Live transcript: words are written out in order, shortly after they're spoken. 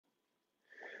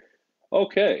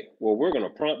Okay, well, we're going to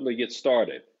promptly get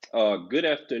started. Good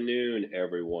afternoon,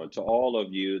 everyone, to all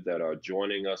of you that are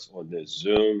joining us on this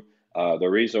Zoom. The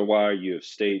reason why you have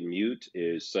stayed mute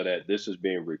is so that this is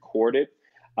being recorded.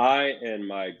 I and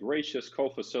my gracious co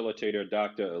facilitator,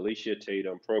 Dr. Alicia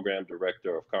Tatum, Program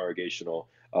Director of Congregational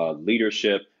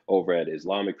Leadership over at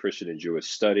Islamic Christian and Jewish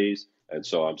Studies. And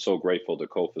so I'm so grateful to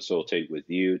co facilitate with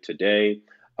you today.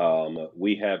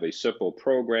 We have a simple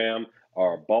program,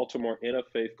 our Baltimore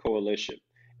Interfaith Coalition.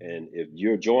 And if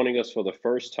you're joining us for the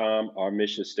first time, our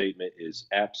mission statement is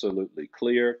absolutely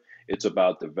clear. It's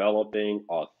about developing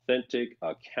authentic,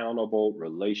 accountable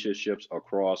relationships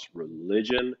across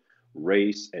religion,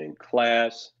 race, and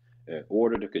class in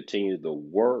order to continue the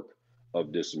work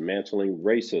of dismantling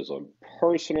racism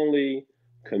personally,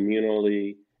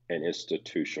 communally, and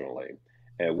institutionally.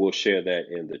 And we'll share that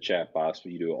in the chat box for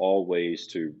you to always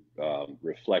to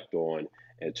reflect on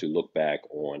and to look back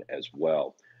on as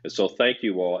well. And so thank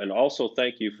you all. And also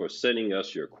thank you for sending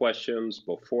us your questions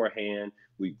beforehand.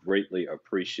 We greatly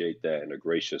appreciate that in a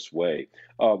gracious way.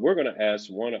 We're going to ask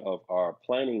one of our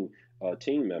planning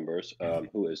team members,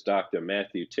 who is Dr.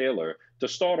 Matthew Taylor, to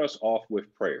start us off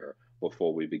with prayer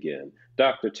before we begin.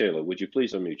 Dr. Taylor, would you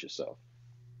please unmute yourself?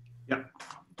 Yeah,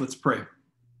 let's pray.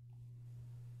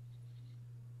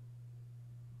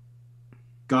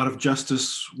 God of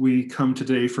justice, we come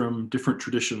today from different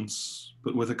traditions,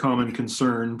 but with a common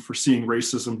concern for seeing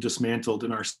racism dismantled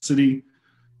in our city,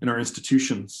 in our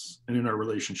institutions, and in our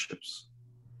relationships.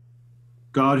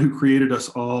 God, who created us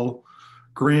all,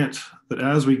 grant that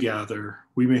as we gather,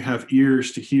 we may have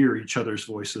ears to hear each other's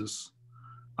voices,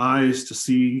 eyes to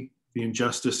see the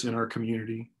injustice in our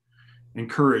community, and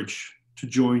courage to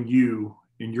join you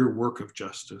in your work of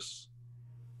justice.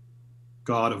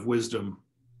 God of wisdom,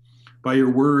 by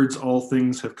your words, all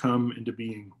things have come into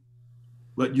being.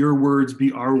 Let your words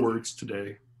be our words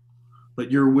today.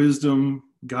 Let your wisdom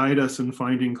guide us in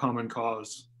finding common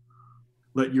cause.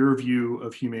 Let your view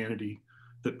of humanity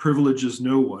that privileges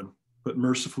no one, but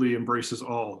mercifully embraces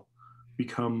all,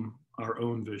 become our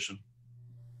own vision.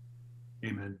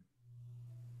 Amen.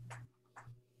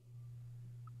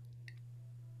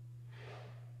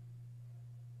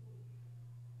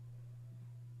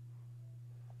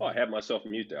 Oh, I had myself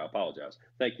mute there. I apologize.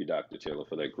 Thank you, Dr. Taylor,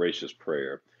 for that gracious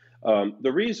prayer.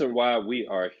 The reason why we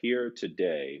are here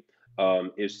today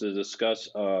is to discuss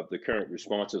the current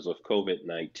responses of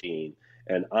COVID-19.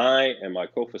 And I and my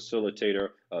co-facilitator,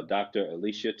 Dr.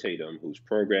 Alicia Tatum, who's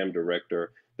program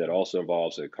director that also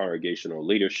involves a congregational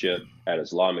leadership at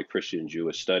Islamic Christian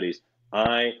Jewish Studies,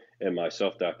 I and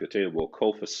myself, Dr. Tatum, will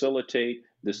co-facilitate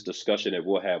this discussion that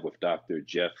we'll have with Dr.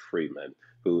 Jeff Freeman,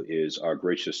 who is our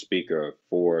gracious speaker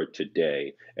for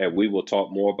today. And we will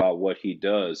talk more about what he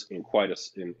does in quite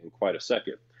a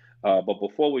second. But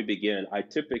before we begin, I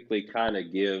typically kind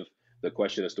of give the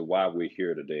question as to why we're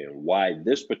here today and why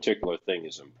this particular thing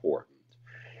is important.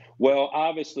 Well,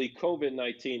 obviously,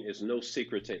 COVID-19 is no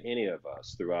secret to any of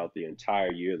us throughout the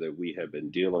entire year that we have been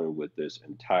dealing with this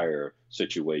entire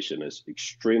situation, this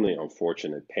extremely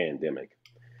unfortunate pandemic.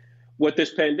 What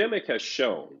this pandemic has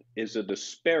shown is the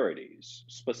disparities,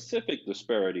 specific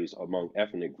disparities among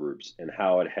ethnic groups, and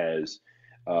how it has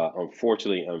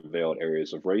unfortunately unveiled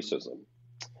areas of racism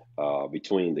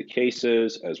between the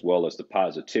cases as well as the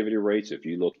positivity rates. If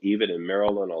you look even in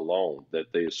Maryland alone, that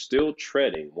they're still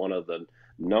treading one of the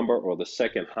number or the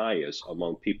second highest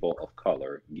among people of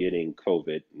color getting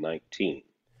COVID-19.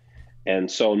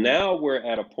 And so now we're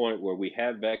at a point where we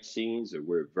have vaccines and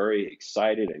we're very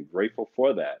excited and grateful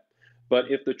for that. But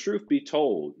if the truth be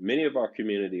told, many of our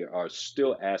community are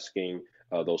still asking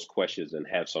those questions and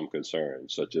have some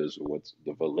concerns, such as what's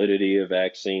the validity of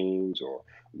vaccines or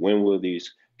when will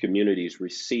these communities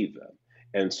receive them?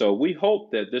 And so we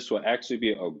hope that this will actually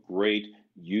be a great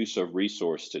use of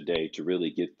resource today to really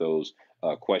get those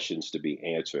questions to be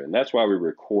answered. And that's why we're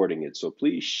recording it. So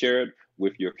please share it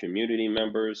with your community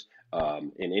members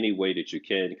in any way that you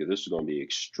can, because this is going to be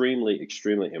extremely,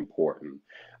 extremely important.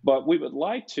 But we would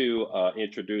like to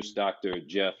introduce Dr.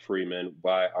 Jeff Freeman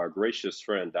by our gracious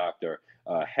friend, Dr.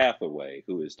 Hathaway,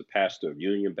 who is the pastor of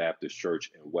Union Baptist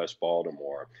Church in West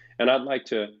Baltimore. And I'd like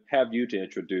to have you to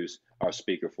introduce our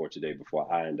speaker for today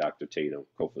before I and Dr. Tatum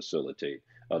co-facilitate.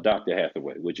 Dr.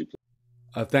 Hathaway, would you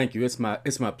please? Thank you. It's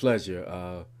my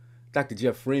pleasure. Dr.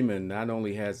 Jeff Freeman not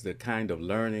only has the kind of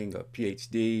learning, a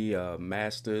PhD,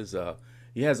 master's,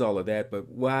 he has all of that, but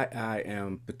why I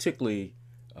am particularly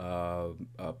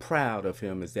proud of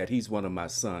him is that he's one of my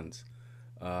sons.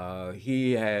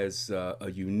 He has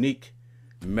a unique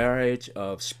marriage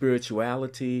of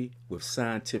spirituality with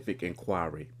scientific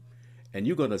inquiry. And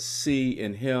you're going to see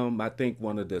in him, I think,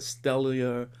 one of the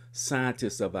stellar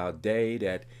scientists of our day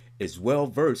that is well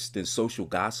versed in social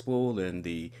gospel and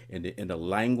the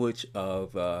language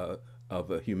of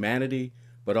humanity,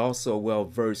 but also well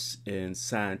versed in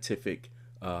scientific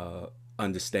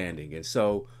understanding. And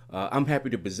so I'm happy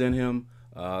to present him.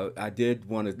 I did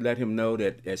want to let him know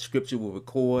that, as Scripture will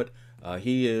record,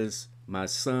 he is my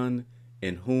son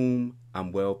in whom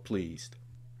I'm well pleased.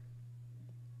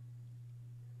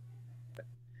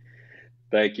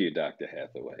 Thank you, Dr.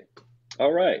 Hathaway.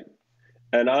 All right.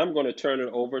 And I'm going to turn it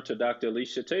over to Dr.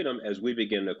 Alicia Tatum as we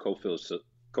begin to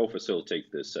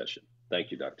co-facilitate this session.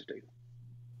 Thank you, Dr. Tatum.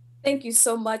 Thank you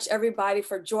so much, everybody,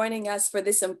 for joining us for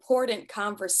this important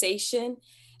conversation.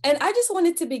 And I just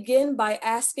wanted to begin by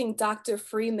asking Dr.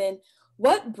 Freeman,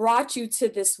 what brought you to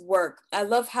this work? I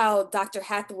love how Dr.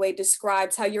 Hathaway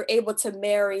describes how you're able to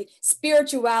marry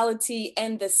spirituality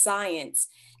and the science.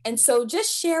 And so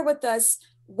just share with us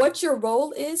what your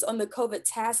role is on the COVID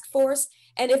task force,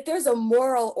 and if there's a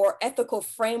moral or ethical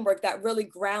framework that really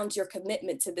grounds your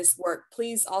commitment to this work,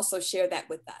 please also share that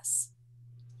with us.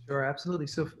 Sure, absolutely.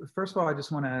 So first of all, I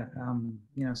just want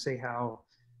to, say how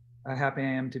happy I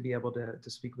am to be able to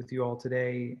speak with you all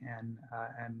today, and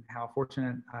how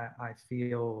fortunate I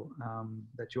feel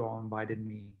that you all invited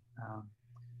me,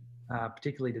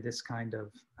 particularly to this kind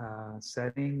of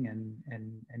setting,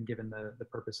 and given the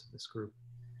purpose of this group.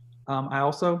 I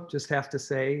also just have to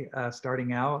say,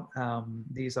 starting out,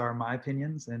 these are my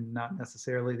opinions and not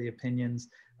necessarily the opinions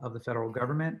of the federal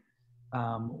government,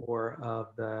 or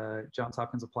of the Johns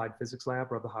Hopkins Applied Physics Lab,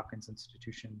 or of the Hopkins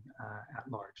Institution at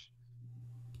large.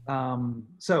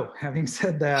 So having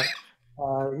said that,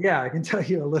 I can tell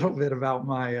you a little bit about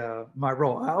my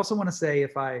role. I also want to say,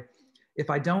 if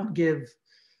I don't give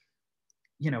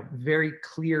very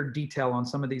clear detail on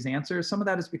some of these answers, some of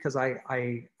that is because I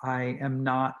am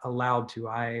not allowed to.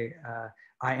 I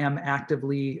am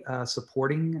actively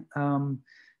supporting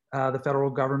the federal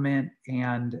government,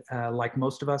 and like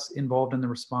most of us involved in the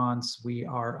response, we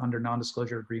are under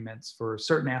non-disclosure agreements for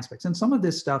certain aspects, and some of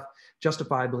this stuff,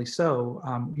 justifiably so.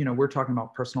 We're talking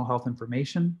about personal health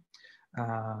information,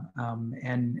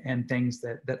 and things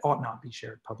that ought not be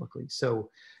shared publicly. So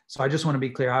I just want to be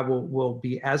clear. I will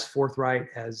be as forthright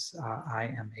as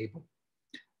I am able.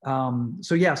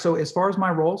 So as far as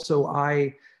my role, so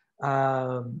I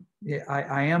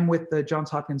am with the Johns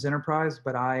Hopkins Enterprise,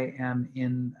 but I am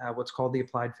in what's called the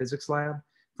Applied Physics Lab.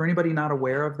 For anybody not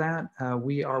aware of that,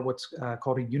 we are what's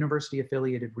called a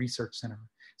university-affiliated research center.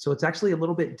 So it's actually a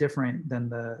little bit different than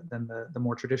the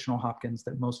more traditional Hopkins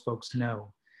that most folks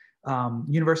know.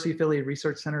 University-affiliated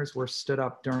research centers were stood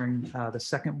up during the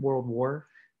Second World War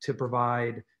to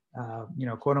provide,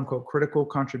 quote unquote, critical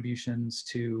contributions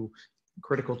to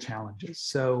critical challenges.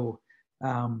 So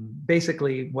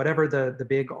basically, whatever the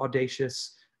big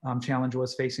audacious challenge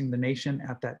was facing the nation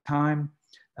at that time,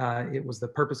 it was the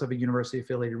purpose of a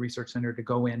university-affiliated research center to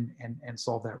go in and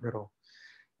solve that riddle.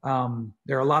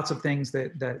 There are lots of things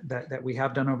that we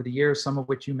have done over the years, some of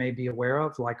which you may be aware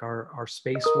of, like our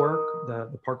space work,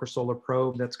 the Parker Solar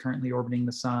Probe that's currently orbiting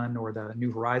the sun, or the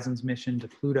New Horizons mission to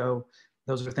Pluto.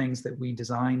 Those are things that we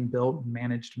designed, built, and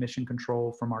managed mission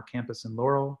control from our campus in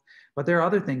Laurel. But there are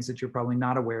other things that you're probably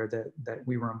not aware that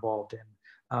we were involved in,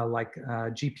 like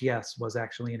GPS was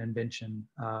actually an invention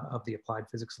of the Applied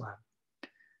Physics Lab.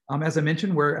 As I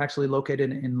mentioned, we're actually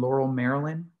located in Laurel,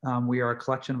 Maryland. We are a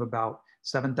collection of about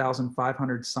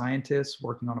 7,500 scientists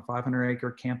working on a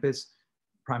 500-acre campus.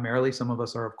 Primarily, some of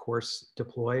us are, of course,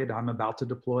 deployed. I'm about to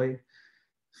deploy,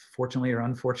 fortunately or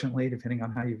unfortunately, depending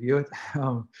on how you view it.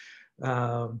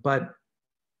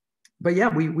 But yeah,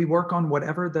 we work on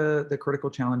whatever the critical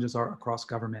challenges are across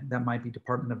government. That might be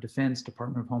Department of Defense,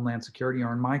 Department of Homeland Security,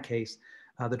 or in my case,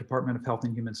 the Department of Health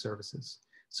and Human Services.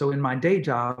 So in my day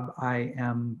job, I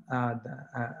am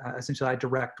essentially I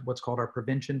direct what's called our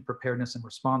Prevention, Preparedness, and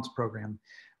Response Program,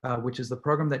 which is the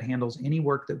program that handles any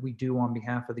work that we do on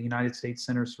behalf of the United States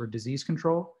Centers for Disease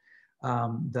Control,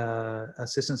 the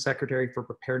Assistant Secretary for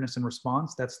Preparedness and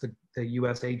Response, that's the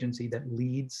US agency that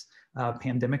leads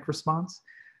pandemic response,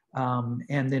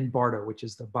 and then BARDA, which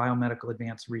is the Biomedical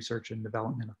Advanced Research and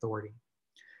Development Authority.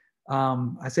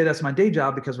 I say that's my day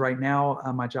job because right now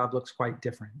my job looks quite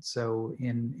different. So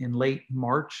in late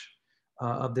March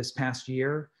of this past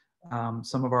year,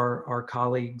 some of our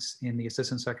colleagues in the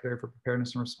Assistant Secretary for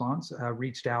Preparedness and Response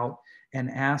reached out and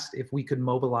asked if we could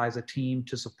mobilize a team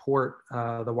to support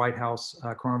the White House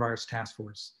Coronavirus Task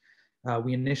Force.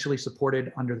 We initially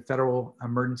supported under the Federal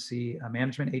Emergency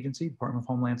Management Agency, Department of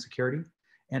Homeland Security,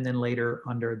 and then later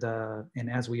under and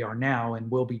as we are now, and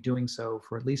will be doing so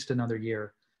for at least another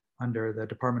year, under the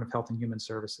Department of Health and Human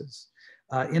Services.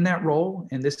 In that role,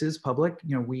 and this is public,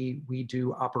 we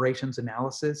do operations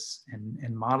analysis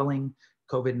and modeling,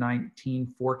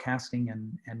 COVID-19 forecasting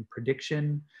and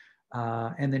prediction,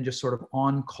 and then just sort of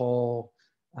on-call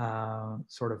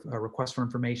sort of a request for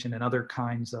information and other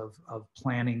kinds of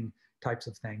planning types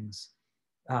of things.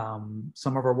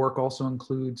 Some of our work also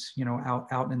includes,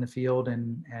 out in the field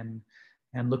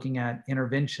and looking at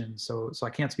interventions. So I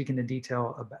can't speak into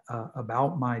detail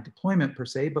about my deployment per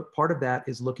se, but part of that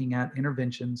is looking at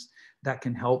interventions that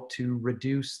can help to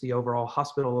reduce the overall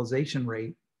hospitalization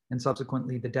rate and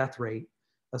subsequently the death rate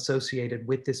associated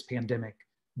with this pandemic.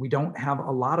 We don't have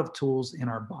a lot of tools in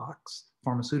our box,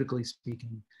 pharmaceutically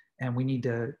speaking, and we need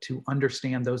to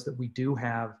understand those that we do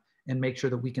have and make sure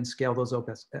that we can scale those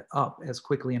up as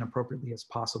quickly and appropriately as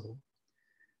possible.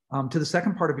 To the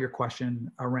second part of your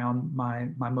question around my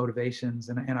motivations,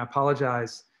 and I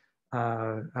apologize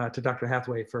to Dr.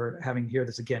 Hathaway for having to hear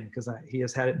this again, because he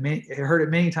has heard it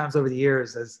many times over the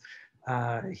years as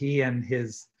he and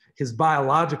his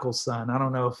biological son, I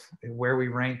don't know where we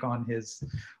rank on his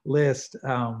list,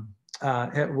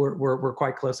 we're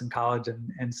quite close in college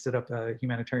and stood up a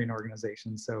humanitarian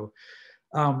organization. So,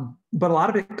 but a lot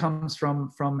of it comes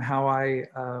from how I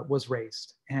was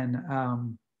raised. And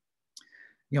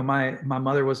my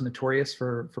mother was notorious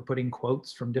for putting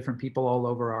quotes from different people all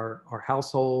over our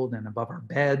household and above our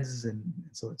beds. And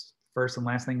so it's first and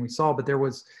last thing we saw. But there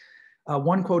was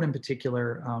one quote in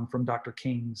particular from Dr.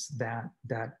 King's that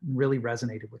really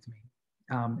resonated with me.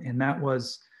 And that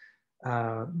was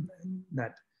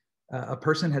that a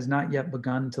person has not yet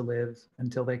begun to live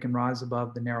until they can rise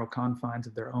above the narrow confines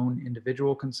of their own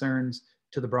individual concerns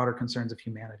to the broader concerns of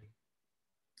humanity.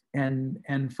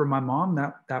 And for my mom,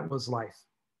 that was life.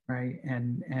 Right.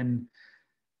 And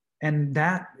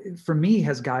that for me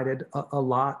has guided a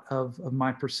lot of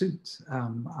my pursuits.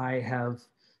 I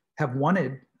have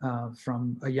wanted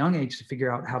from a young age to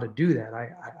figure out how to do that.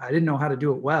 I didn't know how to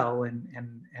do it well.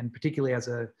 And particularly as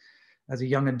a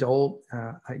young adult,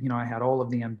 I had all of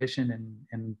the ambition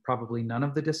and probably none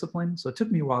of the discipline. So it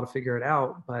took me a while to figure it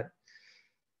out, but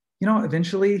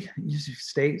eventually you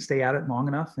stay at it long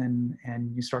enough and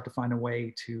you start to find a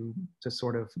way to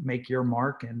sort of make your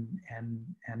mark and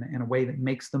in a way that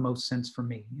makes the most sense for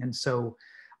me. And so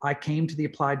I came to the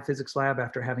Applied Physics Lab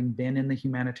after having been in the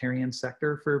humanitarian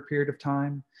sector for a period of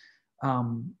time.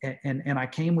 And I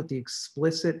came with the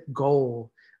explicit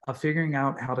goal of figuring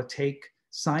out how to take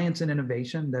science and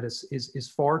innovation that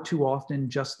is far too often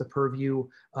just the purview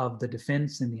of the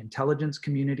defense and the intelligence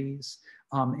communities,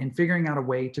 and figuring out a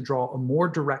way to draw a more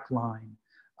direct line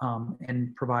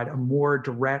and provide a more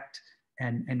direct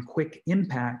and quick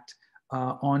impact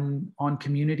on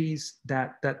communities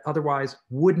that otherwise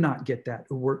would not get that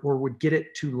or would get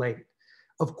it too late.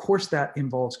 Of course, that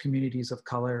involves communities of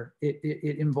color.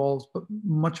 It involves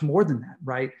much more than that,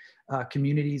 right?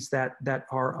 Communities that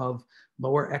are of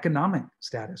lower economic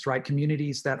status, right?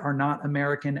 Communities that are not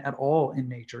American at all in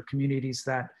nature, communities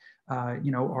that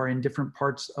are in different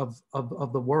parts of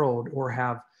the world or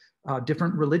have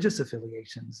different religious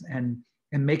affiliations, and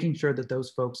making sure that those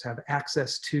folks have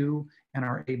access to and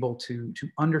are able to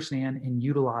understand and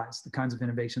utilize the kinds of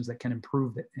innovations that can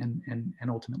improve it and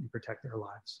ultimately protect their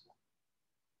lives.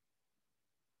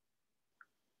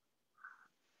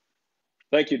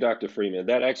 Thank you, Dr. Freeman.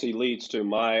 That actually leads to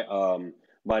my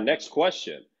my next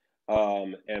question.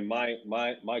 And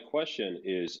my question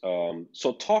is,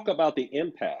 so talk about the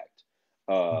impact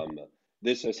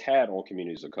this has had on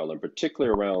communities of color, and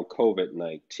particularly around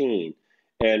COVID-19.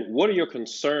 And what are your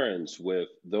concerns with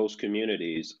those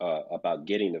communities about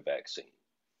getting the vaccine?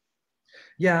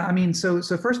 Yeah, I mean, so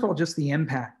first of all, just the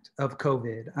impact of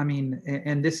COVID. I mean,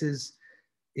 and this is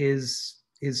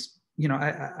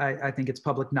I think it's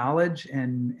public knowledge,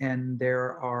 and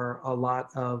there are a lot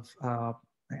of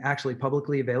actually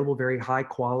publicly available, very high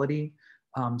quality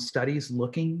studies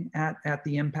looking at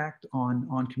the impact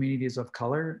on communities of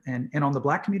color and on the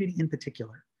Black community in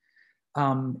particular.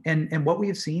 And what we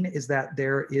have seen is that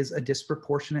there is a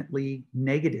disproportionately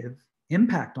negative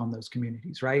impact on those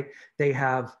communities, right? They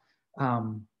have,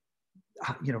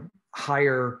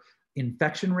 higher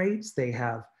infection rates, they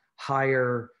have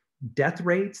higher death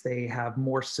rates, they have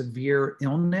more severe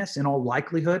illness in all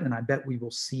likelihood, and I bet we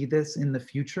will see this in the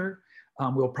future.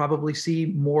 We'll probably see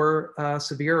more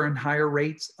severe and higher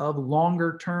rates of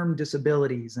longer term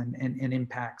disabilities and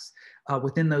impacts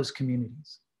within those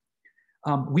communities.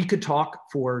 We could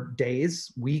talk for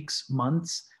days, weeks,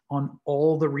 months on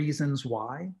all the reasons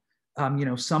why.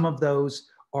 Some of those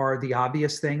are the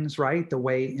obvious things, right? The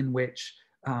way in which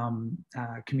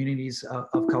communities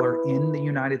of color in the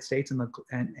United States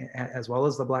and as well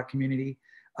as the Black community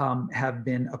have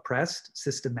been oppressed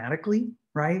systematically,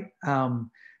 right?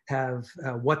 Have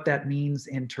what that means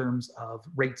in terms of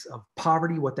rates of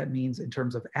poverty, what that means in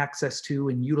terms of access to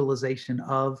and utilization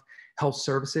of health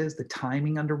services, the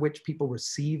timing under which people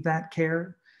receive that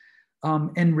care,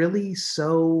 and really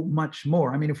so much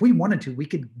more. I mean, if we wanted to, we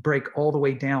could break all the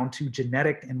way down to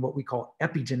genetic and what we call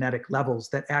epigenetic levels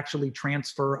that actually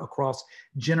transfer across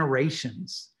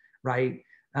generations, right?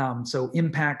 So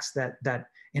impacts that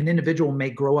an individual may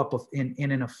grow up in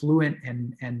an affluent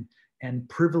and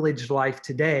privileged life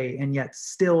today, and yet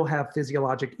still have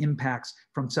physiologic impacts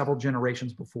from several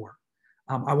generations before.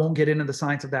 I won't get into the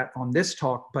science of that on this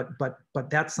talk, but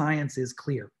that science is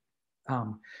clear.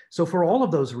 So for all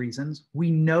of those reasons, we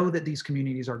know that these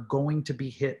communities are going to be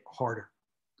hit harder,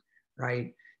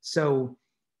 right? So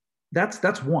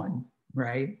that's one,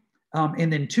 right?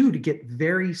 And then two, to get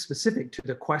very specific to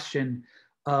the question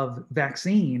of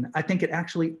vaccine, I think it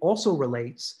actually also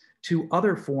relates to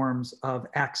other forms of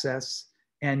access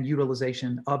and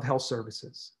utilization of health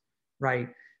services, right?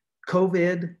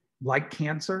 COVID, like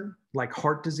cancer, like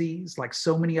heart disease, like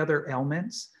so many other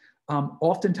ailments,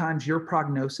 oftentimes your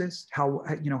prognosis, how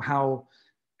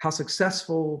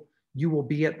successful you will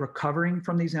be at recovering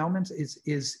from these ailments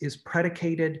is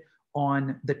predicated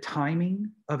on the timing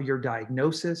of your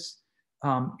diagnosis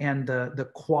and the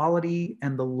quality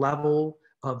and the level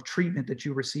of treatment that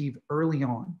you receive early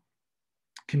on.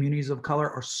 Communities of color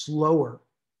are slower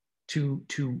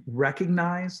to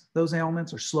recognize those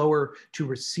ailments, or slower to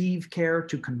receive care,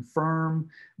 to confirm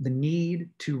the need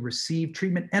to receive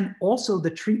treatment. And also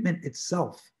the treatment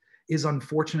itself is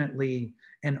unfortunately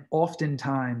and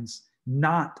oftentimes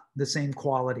not the same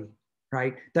quality,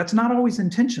 right? That's not always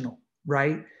intentional,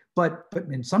 right? But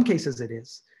in some cases it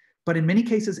is. But in many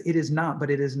cases it is not, but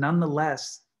it is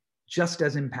nonetheless just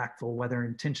as impactful, whether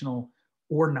intentional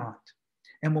or not.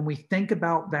 And when we think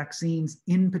about vaccines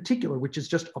in particular, which is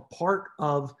just a part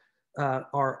of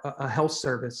a health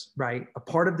service, right? A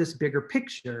part of this bigger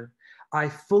picture, I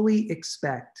fully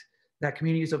expect that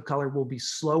communities of color will be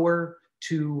slower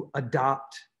to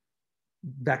adopt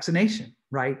vaccination,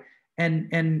 right?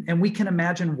 And we can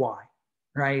imagine why,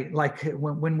 right? Like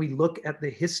when we look at the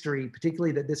history,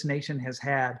 particularly that this nation has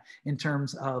had in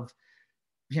terms of,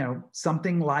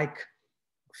 something like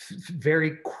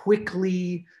very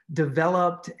quickly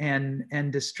developed and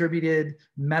distributed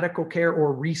medical care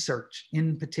or research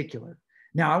in particular.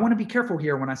 Now, I want to be careful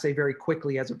here when I say very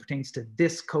quickly as it pertains to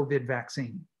this COVID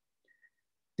vaccine.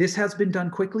 This has been done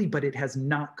quickly, but it has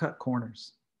not cut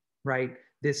corners, right?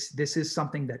 This is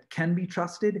something that can be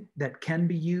trusted, that can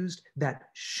be used, that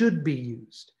should be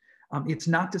used. It's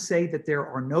not to say that there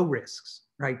are no risks,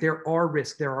 right? There are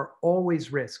risks, there are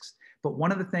always risks. But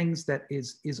one of the things that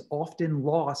is often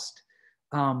lost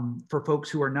for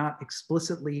folks who are not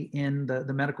explicitly in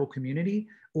the medical community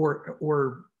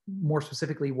or more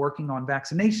specifically working on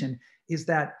vaccination is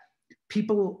that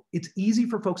it's easy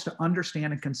for folks to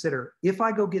understand and consider, if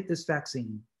I go get this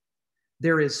vaccine,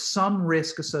 there is some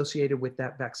risk associated with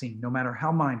that vaccine, no matter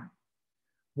how minor.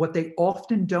 What they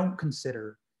often don't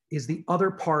consider is the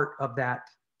other part of that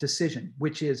decision,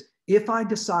 which is, if I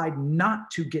decide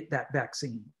not to get that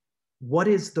vaccine, what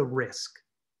is the risk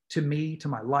to me, to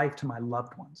my life, to my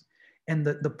loved ones? And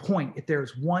the point, if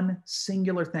there's one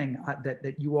singular thing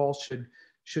that you all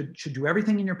should do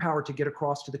everything in your power to get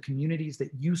across to the communities that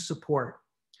you support,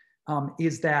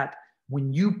 is that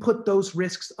when you put those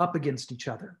risks up against each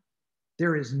other,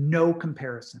 there is no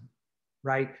comparison,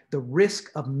 right? The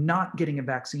risk of not getting a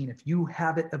vaccine, if you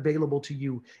have it available to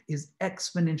you, is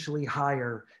exponentially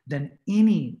higher than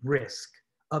any risk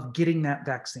of getting that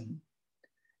vaccine.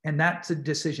 And that's a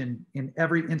decision in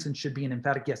every instance should be an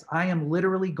emphatic yes. I am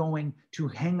literally going to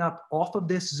hang up off of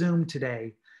this Zoom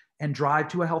today and drive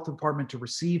to a health department to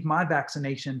receive my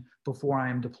vaccination before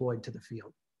I am deployed to the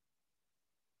field.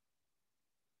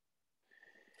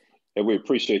 And we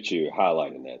appreciate you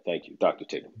highlighting that. Thank you, Dr.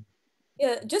 Tatum.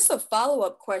 Yeah, just a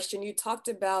follow-up question. You talked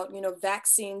about,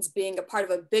 vaccines being a part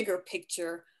of a bigger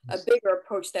picture, a bigger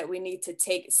approach that we need to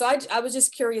take. So I was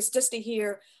just curious just to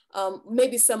hear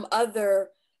maybe some other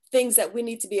things that we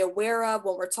need to be aware of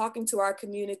when we're talking to our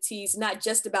communities, not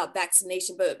just about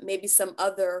vaccination, but maybe some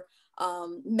other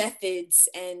methods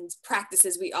and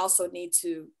practices we also need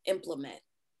to implement.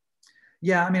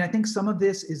 Yeah, I mean, I think some of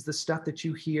this is the stuff that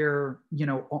you hear,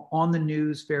 on the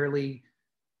news fairly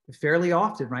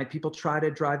often, right? People try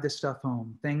to drive this stuff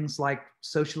home. Things like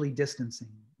socially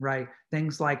distancing, right?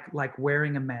 Things like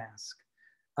wearing a mask.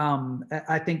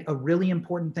 I think a really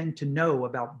important thing to know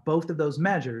about both of those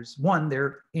measures, one,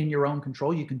 they're in your own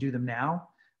control. You can do them now.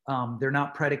 They're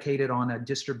not predicated on a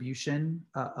distribution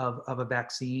of a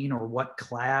vaccine or what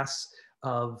class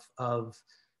of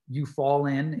you fall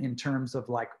in terms of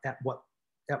like at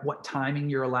what timing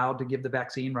you're allowed to give the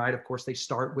vaccine, right? Of course, they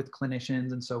start with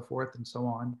clinicians and so forth and so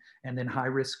on, and then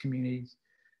high-risk communities.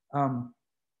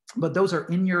 But those are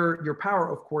in your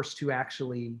power, of course, to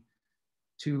actually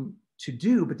to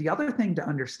do. But the other thing to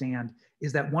understand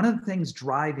is that one of the things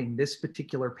driving this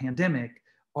particular pandemic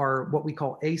are what we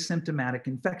call asymptomatic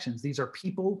infections. These are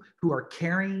people who are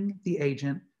carrying the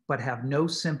agent but have no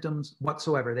symptoms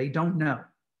whatsoever. They don't know,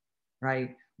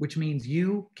 right? Which means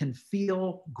you can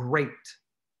feel great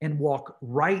and walk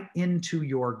right into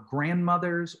your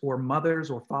grandmother's or mother's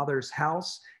or father's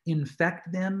house,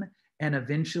 infect them, and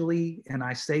eventually, and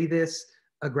I say this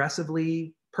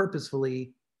aggressively,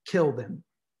 purposefully, kill them,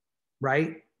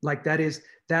 right? Like that is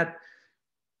that,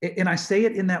 and I say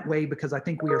it in that way because I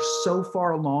think we are so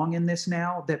far along in this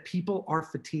now that people are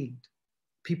fatigued,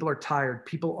 people are tired,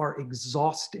 people are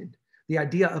exhausted. The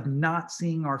idea of not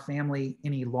seeing our family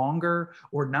any longer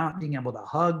or not being able to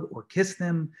hug or kiss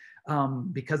them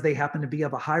because they happen to be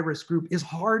of a high-risk group is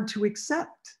hard to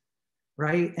accept,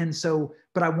 right? And so,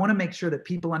 but I want to make sure that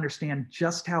people understand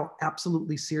just how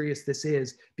absolutely serious this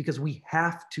is, because we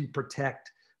have to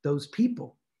protect those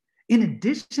people. In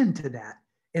addition to that,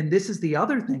 and this is the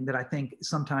other thing that I think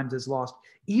sometimes is lost,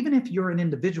 even if you're an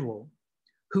individual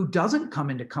who doesn't come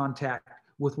into contact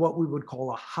with what we would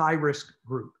call a high-risk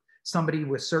group, somebody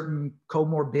with certain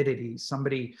comorbidities,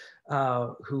 somebody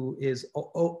who is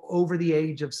over the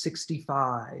age of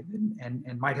 65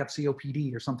 and might have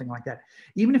COPD or something like that.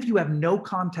 Even if you have no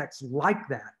context like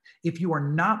that, if you are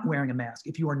not wearing a mask,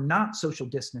 if you are not social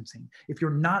distancing, if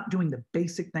you're not doing the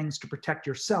basic things to protect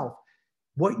yourself,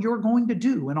 what you're going to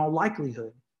do in all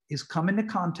likelihood is come into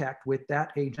contact with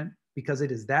that agent because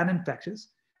it is that infectious,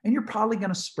 and you're probably going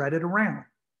to spread it around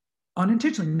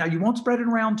unintentionally. Now, you won't spread it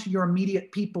around to your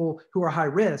immediate people who are high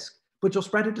risk, but you'll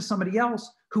spread it to somebody else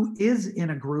who is in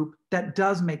a group that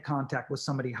does make contact with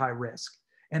somebody high risk,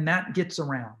 and that gets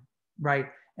around, right?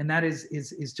 And that is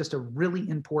just a really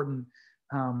important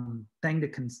thing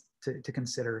to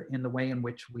consider in the way in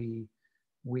which we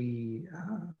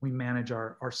manage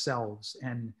ourselves.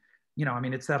 And I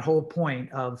mean, it's that whole point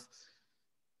of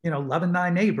loving thy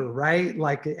neighbor, right?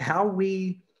 Like how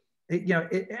we.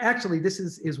 Actually, this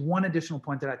is one additional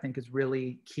point that I think is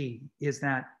really key, is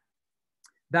that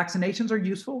vaccinations are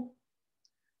useful.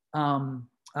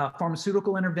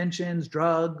 Pharmaceutical interventions,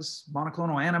 drugs,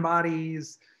 monoclonal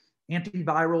antibodies,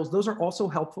 antivirals, those are also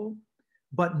helpful,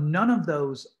 but none of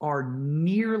those are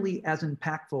nearly as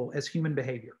impactful as human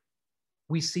behavior.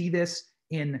 We see this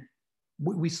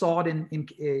we saw it in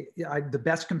the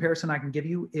best comparison I can give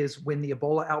you is when the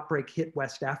Ebola outbreak hit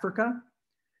West Africa.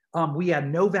 We had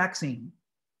no vaccine.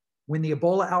 When the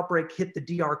Ebola outbreak hit the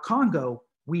DR Congo,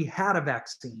 we had a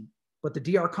vaccine, but the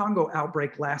DR Congo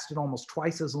outbreak lasted almost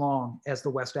twice as long as the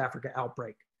West Africa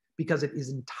outbreak because it is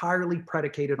entirely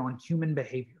predicated on human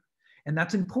behavior. And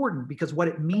that's important because what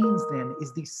it means then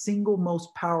is the single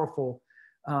most powerful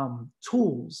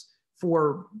tools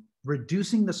for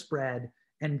reducing the spread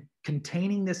and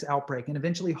containing this outbreak and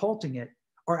eventually halting it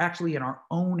are actually in our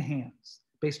own hands,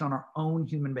 based on our own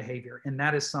human behavior. And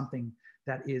that is something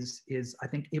that is I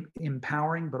think,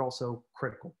 empowering, but also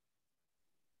critical.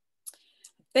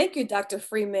 Thank you, Dr.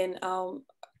 Freeman.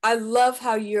 I love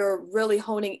how you're really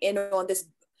honing in on this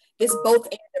both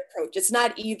and approach. It's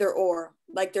not either or.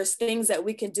 Like there's things that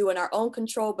we can do in our own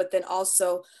control, but then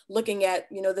also looking at,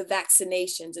 the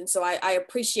vaccinations. And so I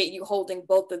appreciate you holding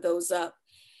both of those up.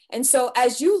 And so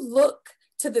as you look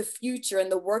to the future and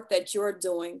the work that you're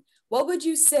doing, what would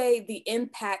you say the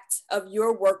impact of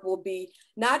your work will be,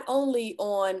 not only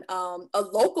on a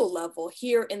local level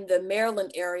here in the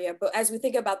Maryland area, but as we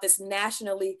think about this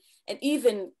nationally and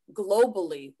even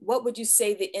globally, what would you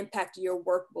say the impact of your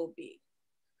work will be?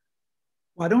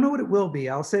 Well, I don't know what it will be.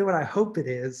 I'll say what I hope it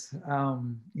is.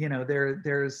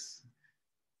 There's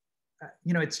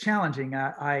it's challenging.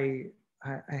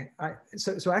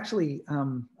 So actually, I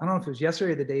don't know if it was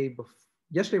yesterday or the day before.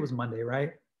 Yesterday was Monday,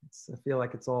 right? I feel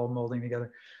like it's all molding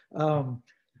together.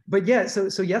 But yeah,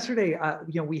 so yesterday,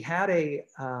 we had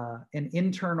an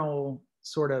internal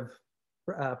sort of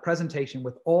presentation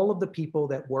with all of the people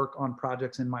that work on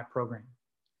projects in my program.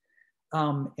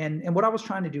 And what I was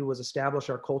trying to do was establish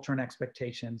our culture and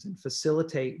expectations and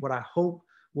facilitate what I hope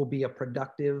will be a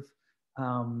productive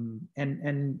and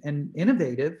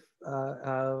innovative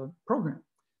program.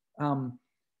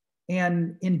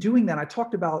 And in doing that, I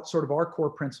talked about sort of our core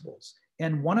principles.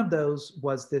 And one of those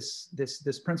was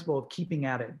this principle of keeping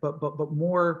at it, but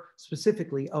more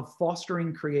specifically of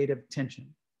fostering creative tension.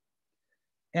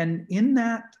 And in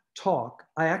that talk,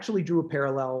 I actually drew a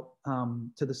parallel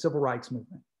to the civil rights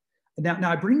movement.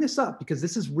 Now I bring this up because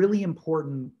this is really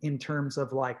important in terms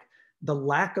of like the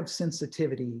lack of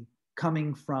sensitivity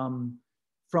coming from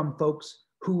folks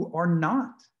who are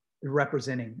not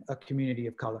representing a community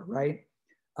of color, right?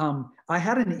 I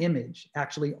had an image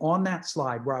actually on that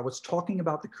slide where I was talking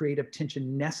about the creative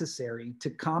tension necessary to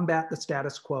combat the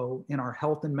status quo in our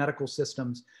health and medical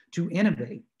systems, to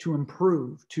innovate, to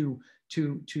improve, to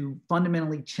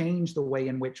fundamentally change the way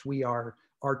in which we are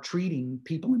treating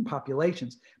people in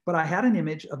populations. But I had an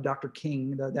image of Dr.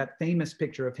 King, that famous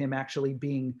picture of him actually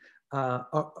being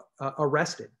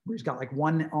arrested, where he's got like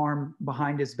one arm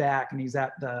behind his back and he's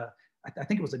at I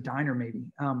think it was a diner maybe.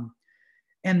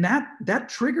 And that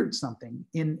triggered something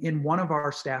in one of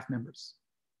our staff members,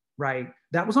 right?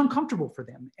 That was uncomfortable for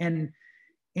them.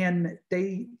 And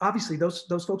they, obviously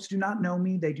those folks do not know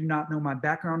me. They do not know my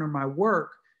background or my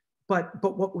work. But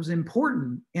what was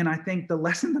important, and I think the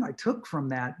lesson that I took from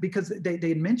that, because they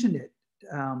had mentioned it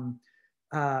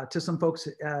to some folks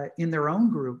in their own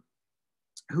group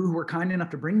who were kind enough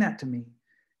to bring that to me,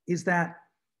 is that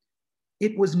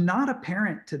it was not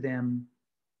apparent to them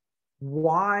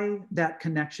why that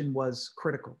connection was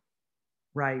critical,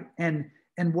 right? And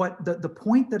what the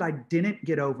point that I didn't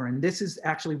get over, and this is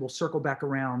actually, we'll circle back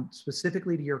around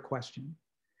specifically to your question,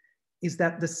 is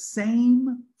that the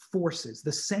same forces,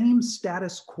 the same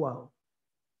status quo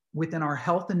within our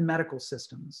health and medical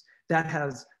systems that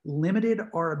has limited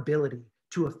our ability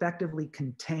to effectively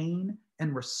contain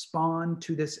and respond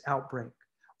to this outbreak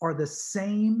are the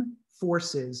same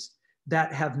forces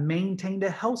that have maintained a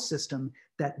health system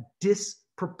that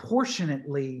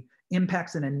disproportionately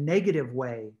impacts in a negative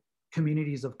way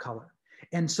communities of color.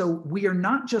 And so we are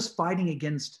not just fighting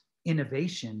against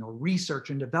innovation or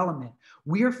research and development.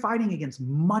 We are fighting against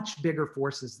much bigger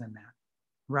forces than that,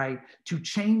 right? To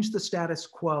change the status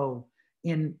quo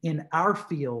in our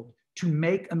field, to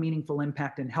make a meaningful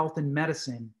impact in health and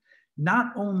medicine,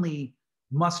 not only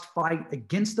must fight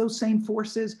against those same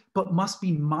forces, but must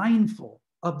be mindful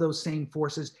of those same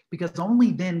forces, because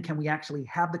only then can we actually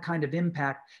have the kind of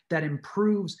impact that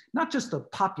improves not just the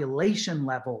population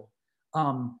level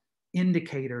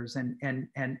indicators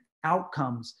and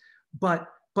outcomes, but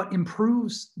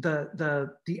improves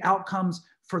the outcomes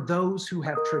for those who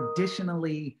have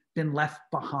traditionally been left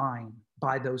behind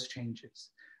by those changes.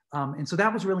 And so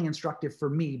that was really instructive for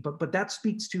me, but that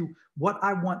speaks to what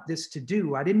I want this to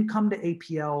do. I didn't come to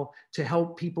APL to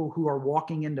help people who are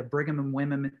walking into Brigham and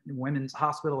Women's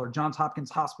Hospital or Johns Hopkins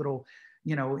Hospital,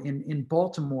 in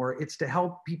Baltimore. It's to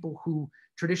help people who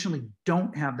traditionally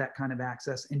don't have that kind of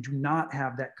access and do not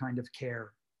have that kind of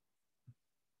care.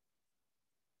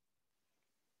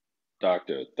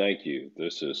 Doctor, thank you.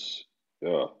 This is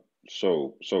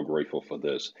so grateful for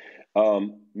this.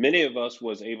 Many of us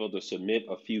was able to submit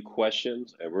a few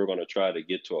questions, and we're going to try to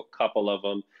get to a couple of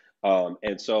them.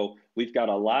 And so we've got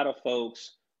a lot of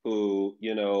folks who,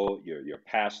 your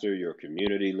pastor, your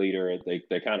community leader,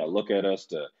 they kind of look at us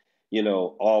to,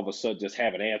 all of a sudden just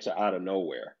have an answer out of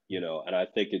nowhere, and I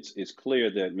think it's clear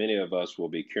that many of us will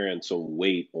be carrying some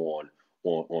weight on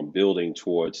building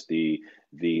towards the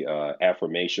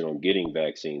affirmation on getting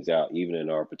vaccines out, even in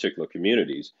our particular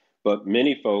communities. But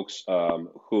many folks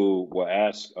who will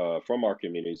ask from our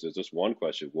communities, there's just one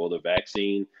question: will the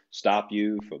vaccine stop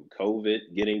you from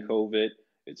getting COVID?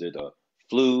 Is it a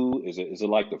flu? Is it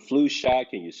like the flu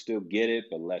shot? Can you still get it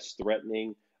but less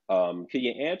threatening? Can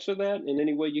you answer that in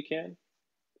any way you can?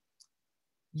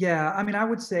 Yeah, I mean, I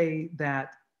would say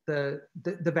that the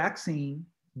vaccine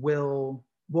will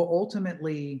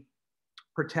ultimately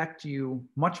protect you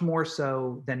much more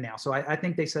so than now. So I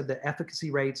think they said the efficacy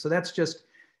rate. So that's just,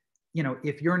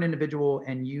 if you're an individual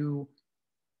and you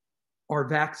are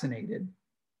vaccinated,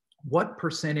 what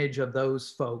percentage of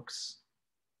those folks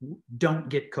don't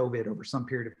get COVID over some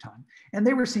period of time? And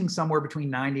they were seeing somewhere between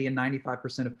 90 and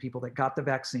 95% of people that got the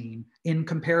vaccine, in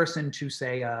comparison to,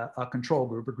 say, a control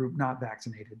group, a group not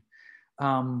vaccinated,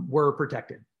 were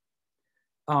protected.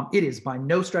 It is by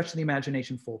no stretch of the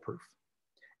imagination foolproof.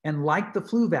 And like the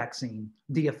flu vaccine,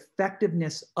 the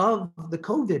effectiveness of the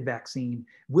COVID vaccine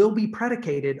will be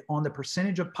predicated on the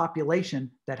percentage of population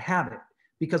that have it.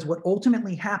 Because what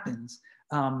ultimately happens,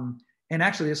 and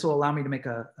actually this will allow me to make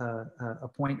a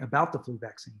point about the flu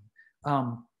vaccine,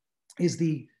 is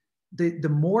the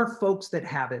more folks that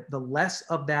have it, the less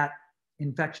of that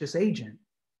infectious agent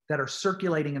that are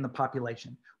circulating in the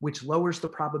population, which lowers the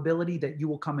probability that you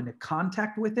will come into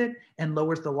contact with it and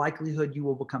lowers the likelihood you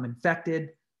will become infected,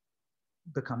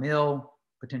 become ill,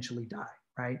 potentially die,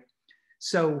 right?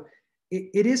 So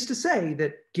it is to say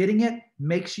that getting it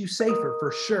makes you safer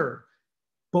for sure,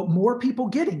 but more people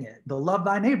getting it, the love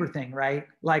thy neighbor thing, right?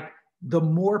 Like the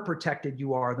more protected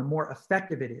you are, the more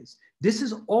effective it is. This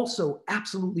is also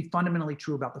absolutely fundamentally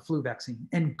true about the flu vaccine.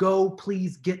 And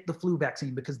please get the flu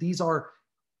vaccine, because these are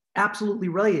absolutely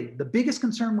related. The biggest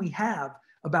concern we have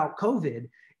about COVID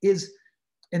is,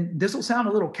 and this will sound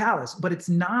a little callous, but it's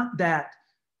not that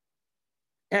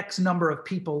X number of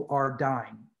people are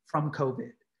dying from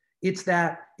COVID. It's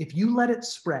that if you let it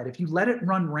spread, if you let it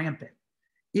run rampant,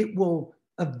 it will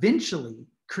eventually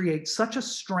create such a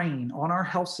strain on our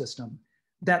health system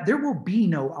that there will be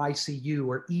no ICU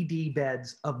or ED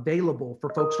beds available for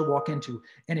folks to walk into.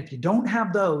 And if you don't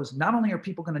have those, not only are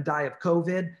people going to die of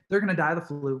COVID, they're going to die of the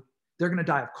flu. They're going to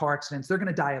die of car accidents. They're going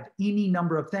to die of any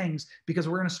number of things, because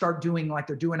we're going to start doing like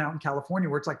they're doing out in California,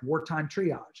 where it's like wartime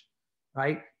triage,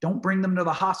 right? Don't bring them to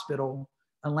the hospital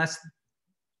unless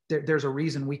there's a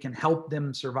reason we can help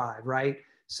them survive, right?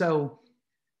 So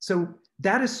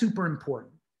that is super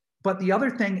important. But the other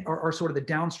thing are sort of the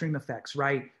downstream effects,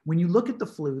 right? When you look at the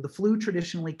flu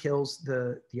traditionally kills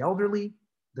the elderly,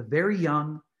 the very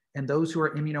young, and those who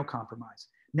are immunocompromised.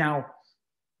 Now,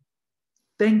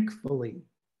 thankfully,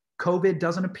 COVID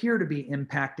doesn't appear to be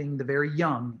impacting the very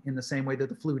young in the same way that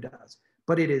the flu does,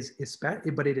 but it is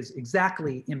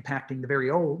exactly impacting the very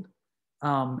old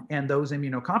and those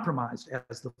immunocompromised,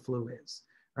 as the flu is,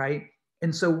 right?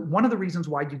 And so one of the reasons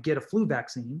why you get a flu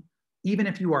vaccine, even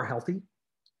if you are healthy,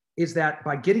 is that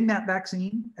by getting that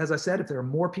vaccine, as I said, if there are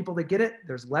more people that get it,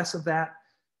 there's less of that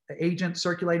agent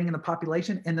circulating in the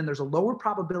population. And then there's a lower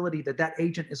probability that that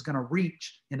agent is going to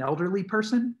reach an elderly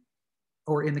person,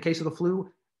 or in the case of the flu,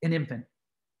 an infant,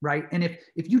 right? And if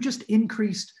you just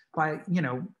increased by,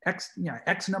 X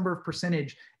number of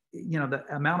percentage, the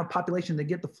amount of population that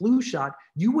get the flu shot,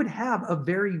 you would have a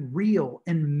very real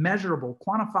and measurable,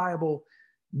 quantifiable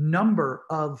number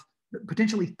of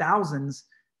potentially thousands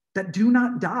that do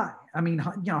not die. I mean,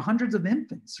 hundreds of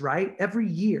infants, right? Every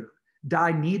year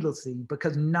die needlessly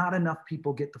because not enough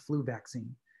people get the flu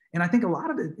vaccine. And I think a lot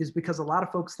of it is because a lot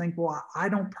of folks think, well, I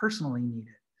don't personally need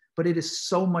it, but it is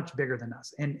so much bigger than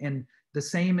us. And the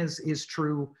same is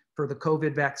true for the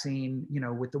COVID vaccine,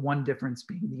 with the one difference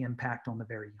being the impact on the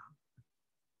very young.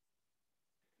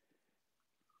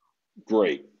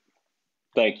 Great.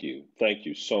 Thank you. Thank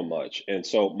you so much. And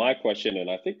so my question, and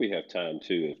I think we have time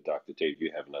too, if Dr. Tate, you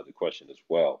have another question as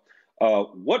well.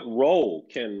 What role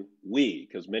can we,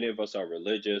 because many of us are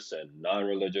religious and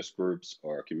non-religious groups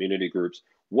or community groups,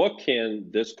 what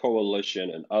can this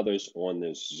coalition and others on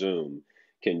this Zoom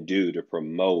can do to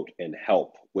promote and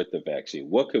help with the vaccine?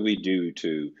 What could we do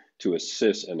to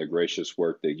assist in the gracious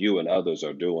work that you and others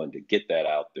are doing to get that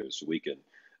out there so we can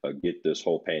get this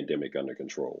whole pandemic under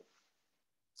control?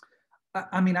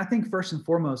 I mean, I think first and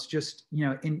foremost, just,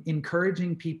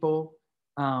 encouraging people,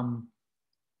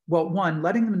 one,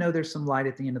 letting them know there's some light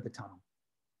at the end of the tunnel,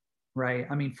 right?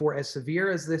 I mean, for as severe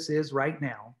as this is right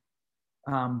now,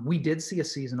 we did see a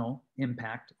seasonal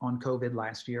impact on COVID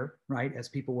last year, right? As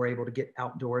people were able to get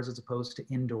outdoors as opposed to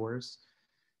indoors.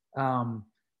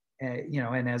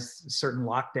 And as certain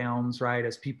lockdowns, right,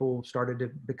 as people started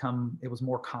to become, it was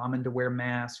more common to wear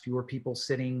masks, fewer people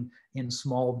sitting in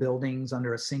small buildings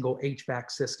under a single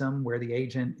HVAC system where the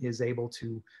agent is able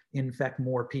to infect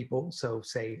more people. So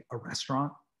say a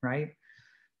restaurant, right?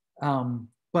 So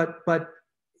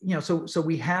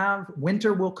we have,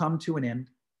 winter will come to an end,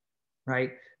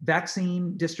 right?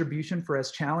 Vaccine distribution, for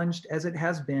as challenged as it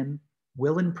has been,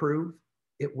 will improve.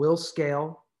 It will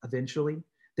scale eventually.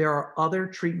 There are other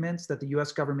treatments that the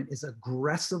US government is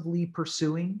aggressively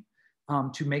pursuing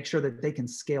to make sure that they can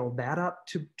scale that up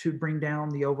to bring down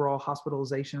the overall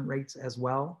hospitalization rates as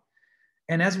well.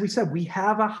 And as we said, we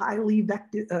have a highly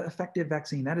effective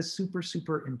vaccine. That is super,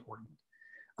 super important.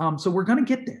 So we're going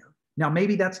to get there. Now,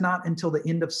 maybe that's not until the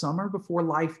end of summer before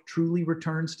life truly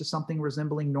returns to something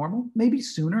resembling normal. Maybe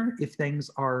sooner if things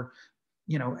are,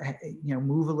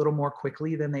 move a little more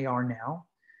quickly than they are now.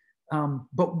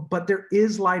 But there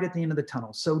is light at the end of the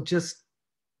tunnel. So just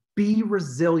be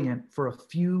resilient for a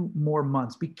few more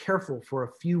months. Be careful for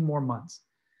a few more months.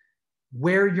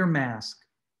 Wear your mask,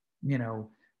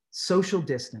 social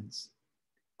distance.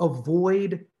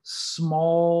 Avoid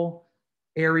small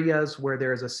areas where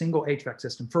there's a single HVAC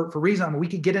system. For reason, we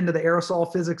could get into the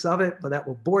aerosol physics of it, but that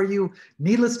will bore you.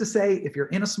 Needless to say, if you're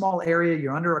in a small area,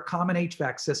 you're under a common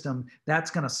HVAC system,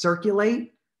 that's going to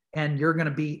circulate. And you're going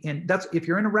to be if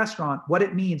you're in a restaurant, what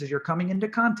it means is you're coming into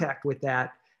contact with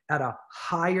that at a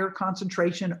higher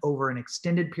concentration over an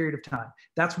extended period of time.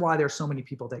 That's why there's so many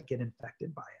people that get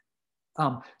infected by it.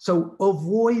 So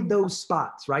avoid those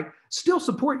spots, right? Still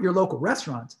support your local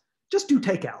restaurants, just do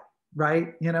takeout,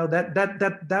 right?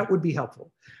 That would be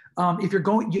helpful. If you're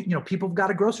going, people have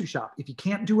got a grocery shop. If you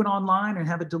can't do it online and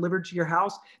have it delivered to your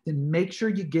house, then make sure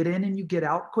you get in and you get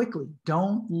out quickly.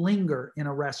 Don't linger in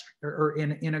a restaurant or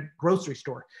in a grocery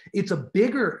store. It's a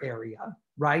bigger area,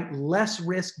 right? Less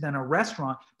risk than a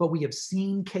restaurant, but we have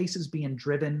seen cases being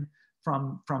driven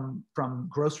from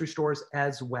grocery stores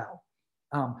as well.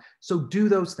 So do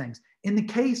those things. In the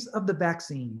case of the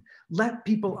vaccine, let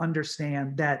people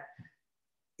understand that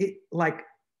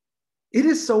it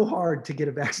is so hard to get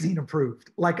a vaccine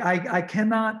approved. Like I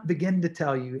cannot begin to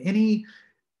tell you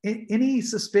any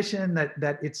suspicion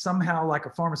that it's somehow like a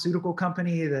pharmaceutical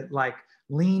company that like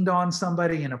leaned on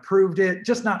somebody and approved it,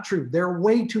 just not true. There are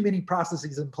way too many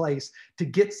processes in place to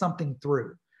get something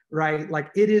through, right? Like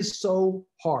it is so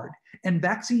hard. And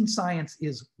vaccine science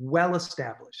is well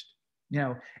established.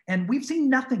 And we've seen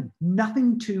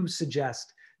nothing to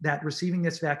suggest that receiving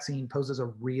this vaccine poses a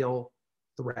real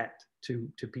threat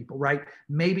to people, right?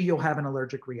 Maybe you'll have an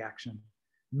allergic reaction.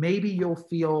 Maybe you'll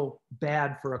feel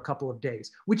bad for a couple of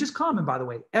days, which is common, by the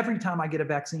way. Every time I get a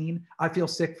vaccine, I feel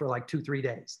sick for like 2-3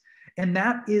 days. And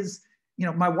that is,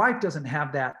 my wife doesn't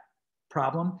have that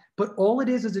problem, but all it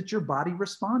is it's your body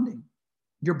responding.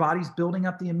 Your body's building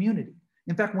up the immunity.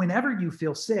 In fact, whenever you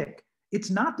feel sick, it's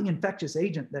not the infectious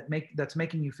agent that's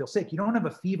making you feel sick. You don't have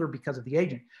a fever because of the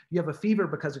agent. You have a fever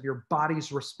because of your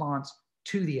body's response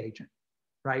to the agent,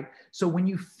 right? So when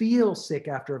you feel sick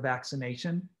after a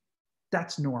vaccination,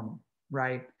 that's normal,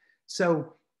 right?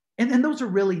 So, and those are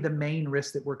really the main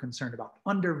risks that we're concerned about.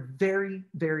 Under very,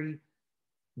 very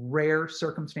rare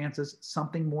circumstances,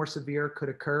 something more severe could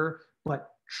occur, but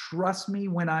trust me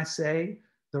when I say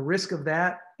the risk of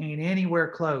that ain't anywhere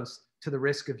close to the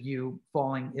risk of you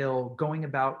falling ill, going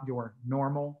about your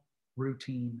normal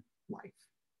routine life,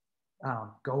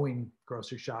 going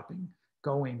grocery shopping,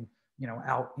 going,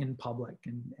 out in public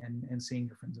and seeing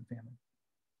your friends and family.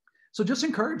 So just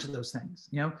encourage those things,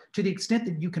 to the extent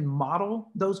that you can model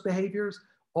those behaviors,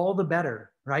 all the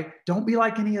better, right? Don't be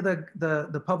like any of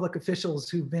the public officials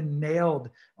who've been nailed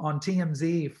on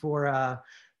TMZ for,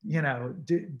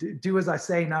 do as I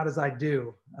say, not as I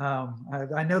do.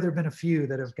 I know there've been a few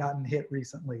that have gotten hit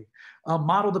recently.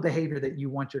 Model the behavior that you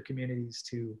want your communities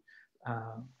to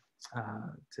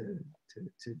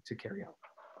carry out.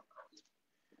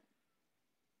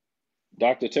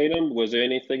 Dr. Tatum, was there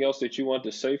anything else that you want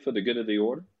to say for the good of the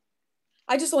order?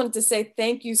 I just wanted to say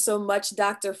thank you so much,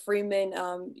 Dr. Freeman.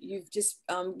 You've just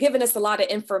given us a lot of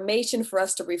information for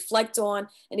us to reflect on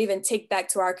and even take back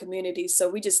to our communities. So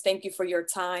we just thank you for your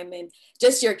time and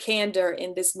just your candor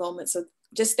in this moment. So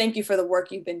just thank you for the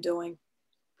work you've been doing.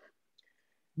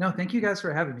 No, thank you guys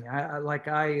for having me.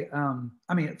 I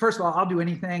mean, first of all, I'll do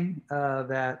anything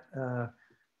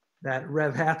that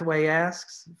Rev Hathaway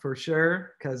asks, for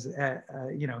sure, because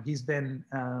he's been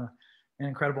an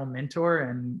incredible mentor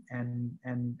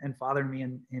and fathered me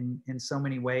in so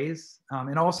many ways,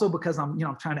 and also because I'm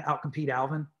trying to outcompete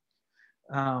Alvin,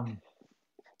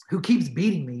 who keeps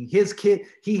beating me. His kid,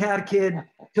 he had a kid,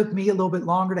 took me a little bit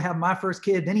longer to have my first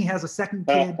kid. Then he has a second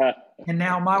kid, and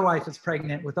now my wife is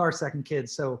pregnant with our second kid.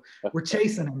 So we're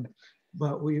chasing him,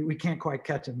 but we can't quite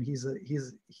catch him. He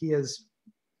is,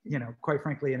 quite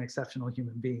frankly, an exceptional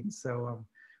human being. So,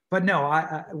 but no,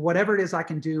 I whatever it is I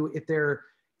can do,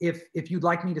 if you'd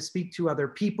like me to speak to other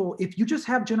people, if you just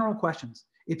have general questions,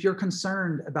 if you're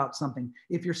concerned about something,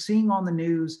 if you're seeing on the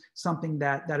news something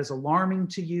that is alarming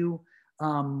to you,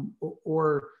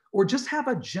 or just have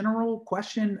a general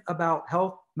question about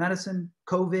health, medicine,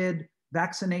 COVID,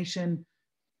 vaccination,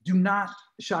 do not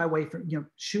shy away from,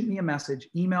 shoot me a message,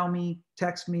 email me,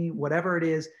 text me, whatever it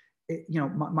is.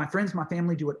 My friends, my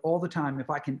family do it all the time.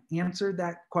 If I can answer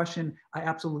that question, I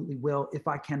absolutely will. If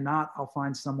I cannot, I'll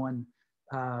find someone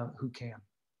who can.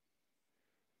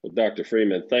 Well, Dr.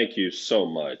 Freeman, thank you so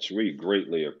much. We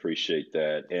greatly appreciate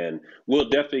that. And we'll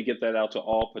definitely get that out to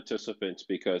all participants,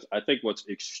 because I think what's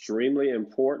extremely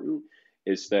important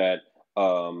is that,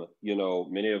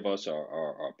 many of us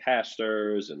are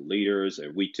pastors and leaders,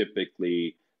 and we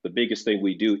typically, the biggest thing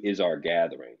we do is our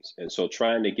gatherings. And so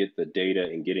trying to get the data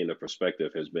and getting the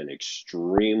perspective has been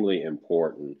extremely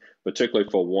important, particularly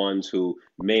for ones who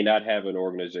may not have an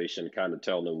organization kind of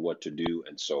tell them what to do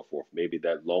and so forth. Maybe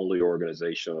that lonely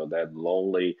organization or that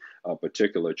lonely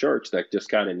particular church that just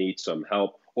kind of needs some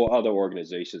help, or other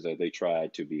organizations that they try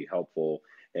to be helpful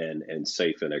and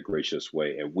safe in a gracious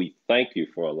way. And we thank you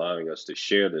for allowing us to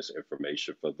share this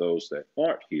information for those that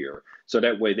aren't here, so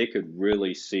that way they could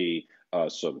really see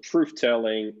some truth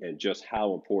telling and just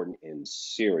how important and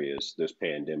serious this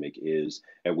pandemic is.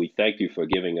 And we thank you for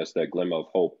giving us that glimmer of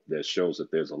hope that shows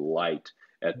that there's a light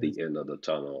at the end of the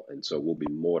tunnel. And so we'll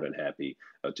be more than happy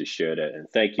to share that. And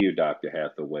thank you, Dr.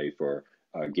 Hathaway, for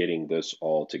getting this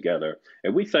all together.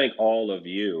 And we thank all of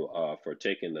you for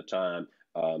taking the time.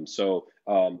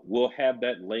 We'll have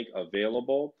that link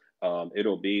available.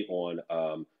 It'll be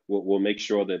on, we'll make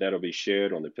sure that that'll be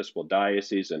shared on the Episcopal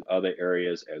Diocese and other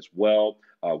areas as well.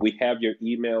 We have your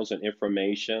emails and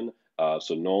information.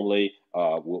 So normally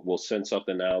we'll send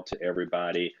something out to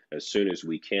everybody as soon as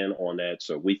we can on that.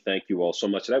 So we thank you all so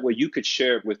much. That way you could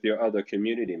share it with your other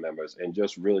community members and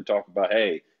just really talk about,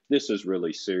 hey, this is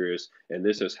really serious, and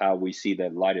this is how we see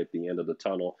that light at the end of the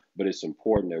tunnel. But it's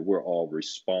important that we're all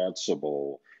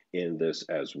responsible in this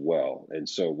as well. And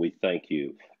so we thank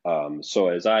you. So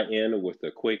as I end with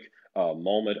a quick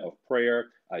moment of prayer,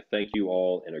 I thank you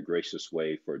all in a gracious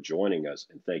way for joining us.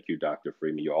 And thank you, Dr.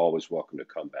 Freeman. You're always welcome to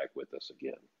come back with us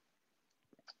again.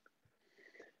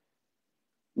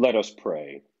 Let us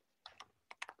pray.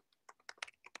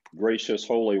 Gracious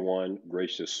Holy One,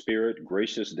 gracious Spirit,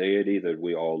 gracious Deity that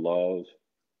we all love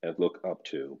and look up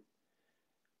to,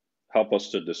 help us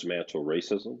to dismantle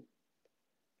racism.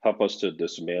 Help us to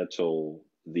dismantle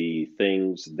the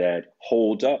things that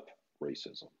hold up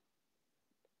racism.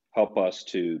 Help us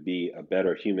to be a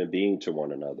better human being to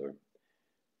one another.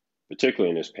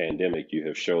 Particularly in this pandemic, you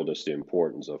have showed us the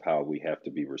importance of how we have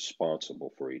to be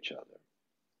responsible for each other.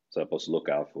 So help us look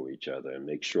out for each other and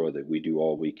make sure that we do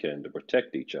all we can to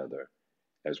protect each other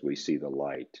as we see the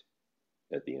light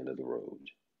at the end of the road.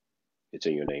 It's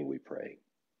in your name we pray.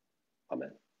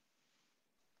 Amen.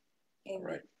 Amen. All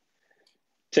right.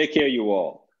 Take care, you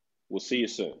all. We'll see you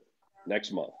soon,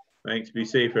 next month. Thanks. Be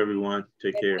safe, everyone.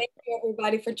 Take care. Thank you,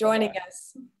 everybody, for joining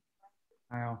us.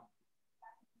 Wow.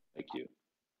 Thank you.